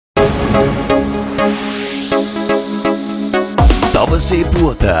දවසේ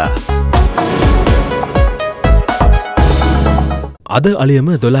පුවත අද අලියම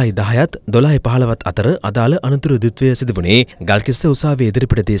 12:10ත් 12:15ත් අතර අදාළ අනතුරු ද්විත්වය සිදු වුණේ ගල්කිස්ස උසාවියේ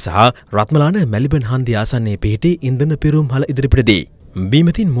ඉදිරිපිටදී සහ රත්මලාන මැලිබන් හන්දිය ආසන්නයේ පිහිටි ඉන්ධන පිරුම් හල ඉදිරිපිටදී.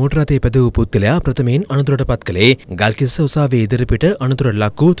 බීමතින් මෝටර රථයේ පැදවූ පුද්ගලයා ප්‍රථමයෙන් අනතුරට පත් කළේ ගල්කිස්ස උසාවියේ ඉදිරිපිට අනතුරට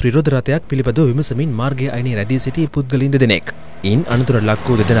ලක් වූ ත්‍රිරෝධ රථයක් පිළිබඳව විමසමින් මාර්ගයේ අයිනේ රැඳී සිටි පුද්ගලයින් දෙදෙනෙක්. ඉන් අනතුරට ලක්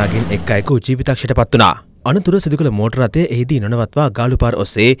වූ දෙදෙනාගෙන් එක් අයෙකු ජීවිතක්ෂයට පත් වුණා. අනතුර සිදු කළ මෝටර රථය එහිදී නොනවත්වා ගාලුපාර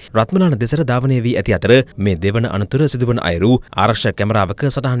ඔස්සේ රත්මලාන දෙසට ධාවනය වී ඇති අතර මේ දෙවන අනතුර සිදුවන අයුරු ආරක්ෂක කැමරාවක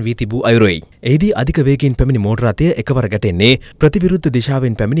සටහන් වී තිබූ අයුරුයි. එහිදී අධික වේගයෙන් පැමිණි මෝටර රථය එකවර ගැටෙන්නේ ප්‍රතිවිරුද්ධ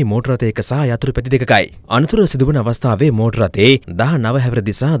දිශාවෙන් පැමිණි මෝටර රථයක සහ යතුරු පැති දෙකකයි. අනතුර සිදුවන අවස්ථාවේ මෝටර රථයේ 19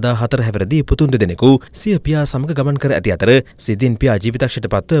 හැවිරිදි සහ 14 හැවිරිදි පුතුන් දෙදෙනෙකු සිය පියා සමග ගමන් කර ඇති අතර සිද්ධීන් පියා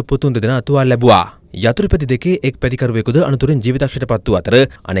ජීවිතක්ෂයට පත්ව පුතුන් දෙදෙනා තුවාල ලැබුවා. යතුරු පැති දෙකේ එක් පැදිකරුවෙකුද අනතුරෙන් ජීවිතක්ෂයට පත් වූ අතර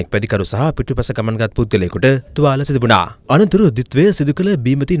අනෙක් පැදිකරු සහ පිටුපස ගමන්ගත් පුද්ගලයෙකුට තුවාල සිදුවුණා. අනතුරු ද්විත්වය සිදු කළ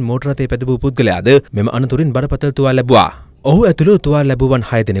බීමතින් මෝටර රථයේ පැදවූ පුද්ගලයාද මෙම අනතුරින් බරපතල තුවාල ලැබුවා. ඔහු ඇතුළු තුවාල ලැබුවන්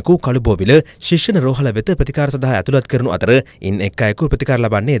 6 දෙනෙකු කළුබෝවිල ශිෂ්‍යන රෝහල වෙත ප්‍රතිකාර සඳහා ඇතුළත් කරනු අතර ඉන් එක් අයෙකු ප්‍රතිකාර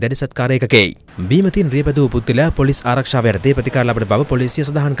ලබන්නේ දැඩි සත්කාර ඒකකයයි. බීමතින් රියපැදූ පුද්ගලයා පොලිස් ආරක්ෂාව යටතේ ප්‍රතිකාර ලබන බව පොලිසිය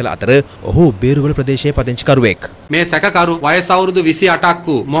සඳහන් කළ අතර ඔහු බේරුවල ප්‍රදේශයේ පදිංචිකරුවෙක්. මේ සැකකරු වයස අවුරුදු 28ක්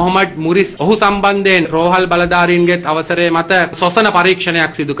වූ මොහමඩ් මුරිස් ඔහු සම්බන්ධයෙන් රෝහල් බලධාරීන්ගේත් අවසරය මත සොසන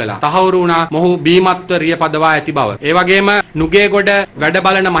පරීක්ෂණයක් සිදු කළා. තහවුරු වුණා මොහු බීමත්ව රියපදවා ඇති බව. ඒ වගේම නුගේගොඩ වැඩ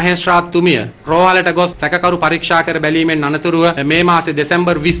බලන මහේස්ත්‍රාත්තුමිය රෝහලට ගොස් සැකකරු පරීක්ෂා කර බැලීමෙන් අනතුරුව මේ මාසේ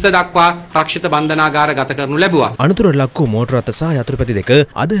දෙසැම්බර් 20 දක්වා රක්ෂිත බන්ධනාගාර ගත කරනු ලැබුවා. අනතුරට ලක් වූ මෝටර රථ සහ යතුරු පැති දෙක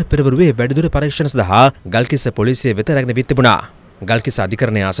අද පෙරවරුවේ වැඩිදුර පරීක්ෂණ සඳහා ගල්කිස්ස පොලිසිය වෙත රැගෙන වී තිබුණා. ගල්කිස්ස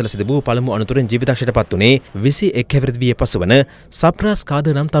අධිකරණයේ අසල සිදු වූ පළමු අනතුරෙන් ජීවිතක්ෂයට පත් වුණේ 21 හැවිරිදි වියේ පසුවන සප්‍රාස්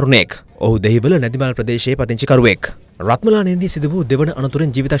කාද නම් තරුණයෙක්. ඔහු දෙහිවල නැදිමල් ප්‍රදේශයේ පදිංචිකරුවෙක්. රත්මලානේදී සිදු වූ දෙවන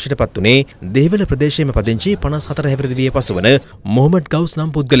අනතුරෙන් ජීවිතක්ෂයට පත් වුණේ දෙහිවල ප්‍රදේශයේම පදිංචි 54 හැවිරිදි වියේ පසුවන මොහමඩ් ගවුස්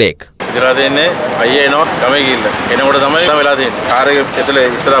නම් පුද්ගලයෙක්. ඉදලා දෙන්නේ අයියේ එනවා ගමේ ගිහිල්ලා. එනකොට තමයි වෙලා දෙන්නේ. කාර් එක ඇතුලේ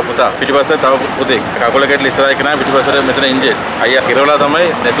ඉස්සරහ පුතා පිටිපස්සේ තව පුතෙක්. කකුල කැඩලා ඉස්සරහ එක නෑ පිටිපස්සට මෙතන ඉන්ජෙන්. අයියා හිරවලා තමයි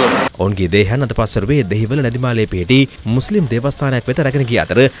නැතුනේ. ඔවුන්ගේ දේහයන් අද පස්වරුවේ දෙහිවල නැදිමාලයේ පිහිටි මුස්ලිම් දේවස්ථානයක් වෙත රැගෙන ගිය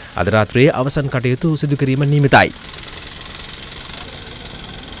අතර අද රාත්‍රියේ අවසන් කටයුතු සිදු කිරීම නියමිතයි.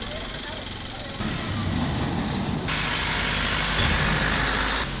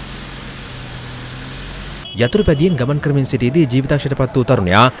 යතුරු පැදියෙන් ගමන් කරමින් සිටියේදී ජීවිතක්ෂයට පත් වූ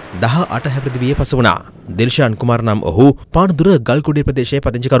තරුණයා 18 හැවිරිදි වියේ පසු වුණා. දිල්ෂාන් කුමාර නම් ඔහු පානදුර ගල්කුඩිය ප්‍රදේශයේ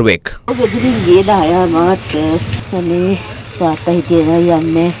පදිංචිකරුවෙක්.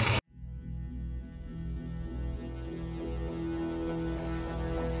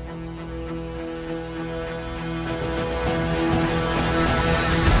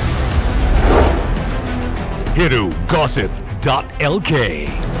 Hiru Gossip.lk